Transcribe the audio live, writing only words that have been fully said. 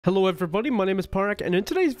Hello everybody, my name is Pyrac, and in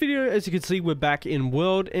today's video, as you can see, we're back in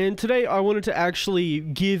World, and today I wanted to actually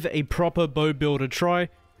give a proper bow build a try,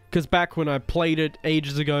 because back when I played it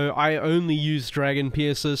ages ago, I only used Dragon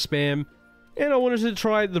Piercer spam, and I wanted to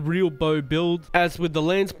try the real bow build. As with the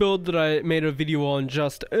lance build that I made a video on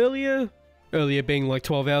just earlier being like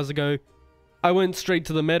 12 hours ago, I went straight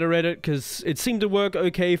to the meta edit, because it seemed to work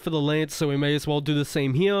okay for the lance, so we may as well do the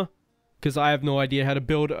same here. Because I have no idea how to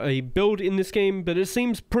build a build in this game, but it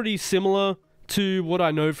seems pretty similar to what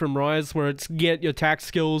I know from Rise, where it's get your attack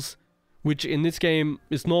skills, which in this game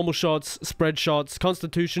is normal shots, spread shots,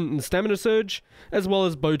 constitution, and stamina surge, as well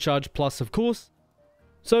as bow charge plus, of course.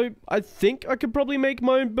 So I think I could probably make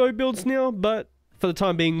my own bow builds now, but for the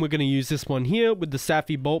time being, we're going to use this one here with the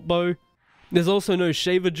Sapphy Bolt Bow. There's also no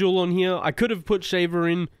Shaver Jewel on here. I could have put Shaver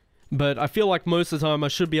in, but I feel like most of the time I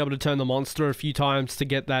should be able to turn the monster a few times to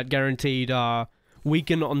get that guaranteed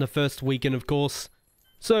weaken on the first weaken, of course.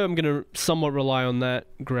 So I'm going to somewhat rely on that.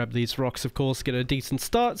 Grab these rocks, of course, get a decent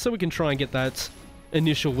start so we can try and get that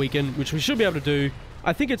initial weaken, which we should be able to do.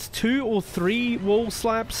 I think it's 2 or 3 wall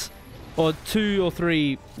slaps, or 2 or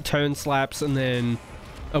 3 turn slaps, and then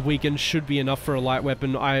a weaken should be enough for a light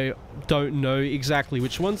weapon. I don't know exactly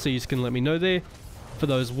which one, so you just can let me know there. For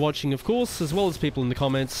those watching, of course, as well as people in the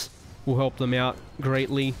comments. Will help them out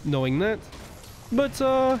greatly knowing that. But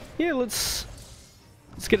yeah, let's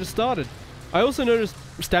get it started. I also noticed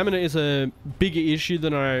stamina is a bigger issue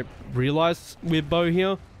than I realized with bow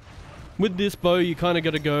here. With this bow, you kind of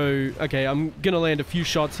got to go, okay, I'm gonna land a few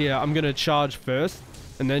shots here. I'm gonna charge first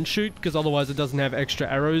and then shoot, because otherwise it doesn't have extra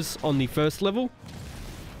arrows on the first level.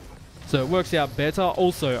 So it works out better.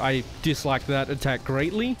 Also, I dislike that attack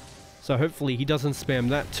greatly, so hopefully he doesn't spam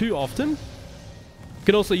that too often.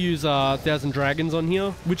 Could also use 1000 Dragons on here,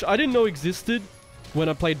 which I didn't know existed when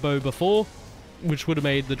I played bow before, which would have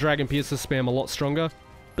made the Dragon Piercer spam a lot stronger,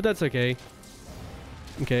 but that's okay.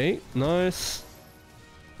 Okay, nice.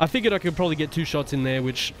 I figured I could probably get 2 shots in there,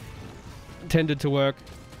 which tended to work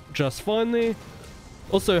just fine there.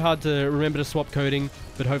 Also hard to remember to swap coding,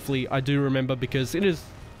 but hopefully I do remember, because it is...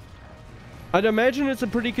 I'd imagine it's a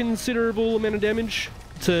pretty considerable amount of damage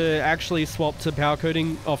to actually swap to power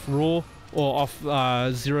coding off raw, or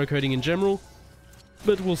off zero coding in general,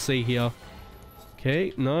 but we'll see here.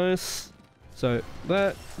 Okay, nice. So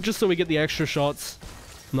that, just so we get the extra shots,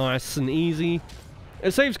 nice and easy.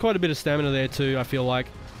 It saves quite a bit of stamina there too, I feel like.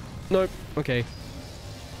 Nope, okay.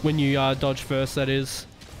 When you dodge first, that is.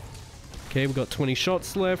 Okay, we've got 20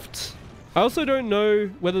 shots left. I also don't know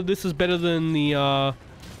whether this is better than the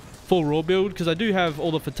full raw build, because I do have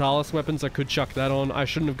all the Fatalis weapons. I could chuck that on. I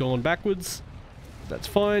shouldn't have gone backwards. That's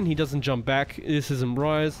fine. He doesn't jump back. This isn't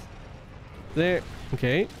Rise. There.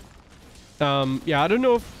 Okay. Yeah, I don't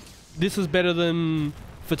know if this is better than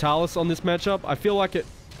Fatalis on this matchup. I feel like it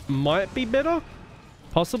might be better.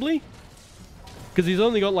 Possibly. Because he's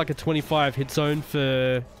only got like a 25 hit zone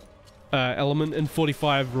for element and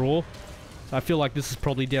 45 raw. So I feel like this is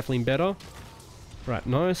probably definitely better. Right,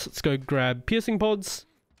 nice. Let's go grab piercing pods.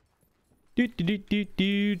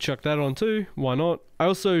 Chuck that on too. Why not? I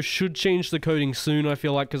also should change the coding soon, I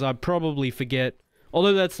feel like, because I probably forget.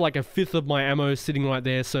 Although that's like a 1/5 of my ammo sitting right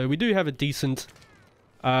there, so we do have a decent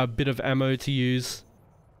bit of ammo to use.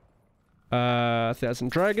 1000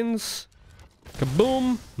 Dragons.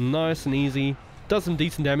 Kaboom! Nice and easy. Does some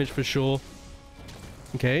decent damage for sure.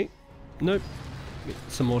 Okay. Nope. Get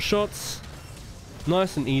some more shots.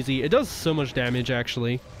 Nice and easy. It does so much damage,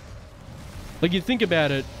 actually. Like, you think about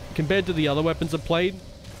it, compared to the other weapons I've played,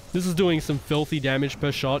 this is doing some filthy damage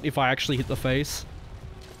per shot if I actually hit the face.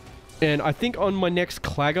 And I think on my next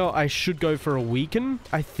Clagger, I should go for a weaken,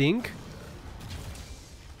 I think.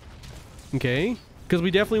 Okay. Because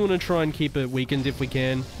we definitely want to try and keep it weakened if we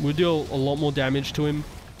can. We'll do a lot more damage to him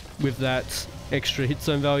with that extra hit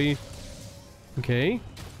zone value. Okay.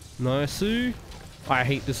 Nice. I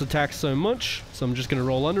hate this attack so much, so I'm just going to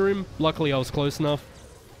roll under him. Luckily, I was close enough.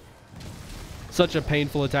 Such a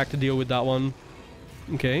painful attack to deal with, that one.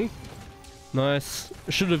 Okay. Nice.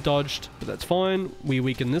 Should have dodged, but that's fine. We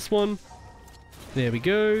weaken this one. There we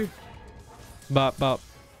go. Bop, bop,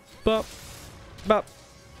 bop, bop.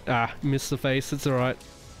 Ah, missed the face. It's alright.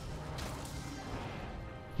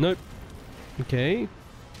 Nope. Okay.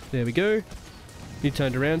 There we go. He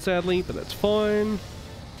turned around, sadly, but that's fine.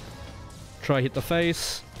 Try hit the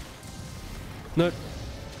face. Nope.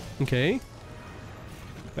 Okay.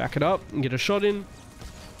 Back it up and get a shot in.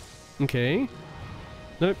 Okay.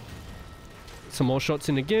 Nope. Some more shots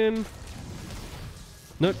in again.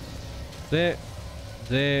 Nope. There.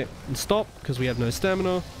 There. And stop, because we have no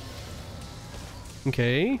stamina.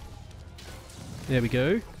 Okay. There we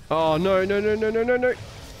go. Oh, no, no, no, no, no, no, no.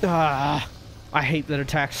 Ah, I hate that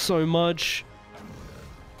attack so much.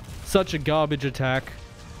 Such a garbage attack.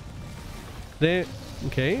 There.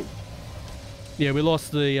 Okay. Yeah, we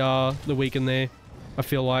lost the weaken there, I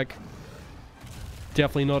feel like.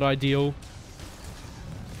 Definitely not ideal.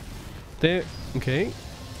 There. Okay.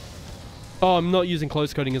 Oh, I'm not using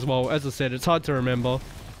close coding as well. As I said, it's hard to remember.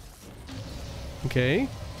 Okay.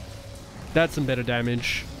 That's some better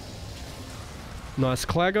damage. Nice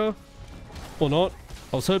clagger. Or not.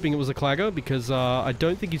 I was hoping it was a clagger because I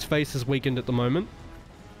don't think his face is weakened at the moment.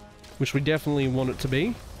 Which we definitely want it to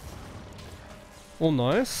be. All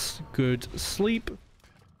nice. Good sleep.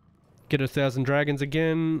 Get 1,000 dragons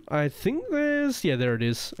again. I think there's... Yeah, there it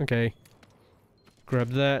is. Okay. Grab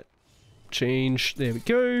that. Change. There we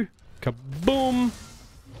go. Kaboom!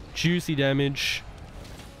 Juicy damage.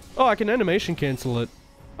 Oh, I can animation cancel it.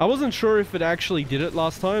 I wasn't sure if it actually did it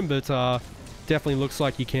last time, but definitely looks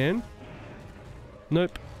like you can.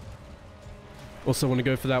 Nope. Also want to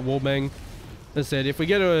go for that wallbang. As I said, if we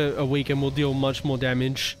get a weaken, we'll deal much more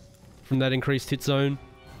damage from that increased hit zone.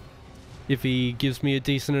 If he gives me a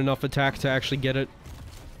decent enough attack to actually get it.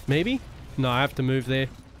 Maybe? No, I have to move there.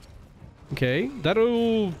 Okay,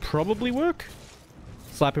 that'll probably work.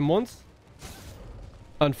 Slap him once.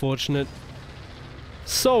 Unfortunate.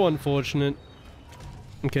 So unfortunate.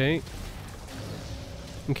 Okay.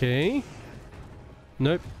 Okay.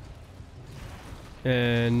 Nope.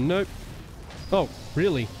 And nope. Oh,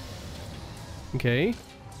 really? Okay.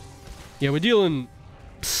 Yeah, we're dealing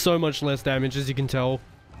so much less damage, as you can tell.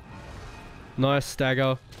 Nice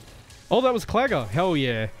stagger. Oh, that was clagger. Hell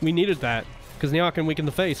yeah. We needed that. Because now I can weaken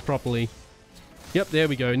the face properly. Yep, there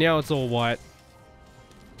we go. Now it's all white.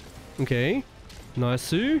 Okay.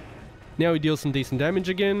 Nice. Now we deal some decent damage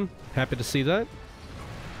again. Happy to see that.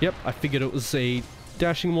 Yep, I figured it was a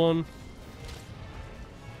dashing one.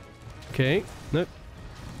 Okay. Nope.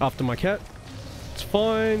 After my cat. It's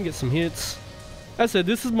fine. Get some hits. As I said,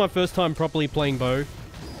 this is my first time properly playing bow.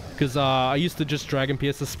 Because I used to just Dragon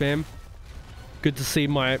Piercer spam. Good to see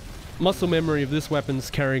my muscle memory of this weapon's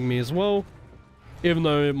carrying me as well. Even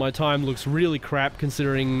though my time looks really crap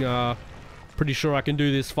considering pretty sure I can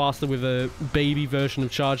do this faster with a baby version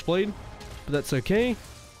of Charge Blade. But that's okay.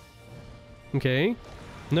 Okay.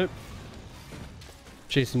 Nope.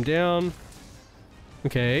 Chase him down.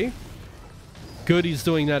 Okay. Good, he's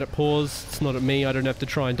doing that at pause. It's not at me. I don't have to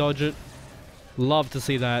try and dodge it. Love to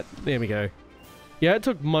see that. There we go. Yeah, it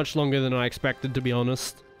took much longer than I expected, to be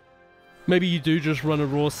honest. Maybe you do just run a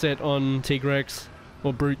raw set on Tigrex.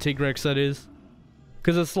 Or Brute Tigrex, that is.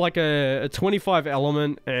 Because it's like a 25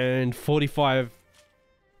 element and 45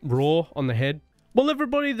 raw on the head. Well,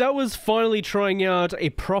 everybody, that was finally trying out a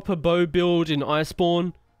proper bow build in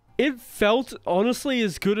Iceborne. It felt, honestly,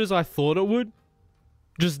 as good as I thought it would.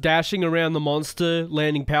 Just dashing around the monster,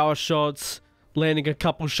 landing power shots, landing a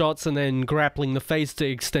couple shots, and then grappling the face to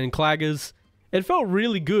extend claggers. It felt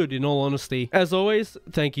really good, in all honesty. As always,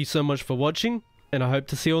 thank you so much for watching, and I hope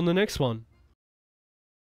to see you on the next one.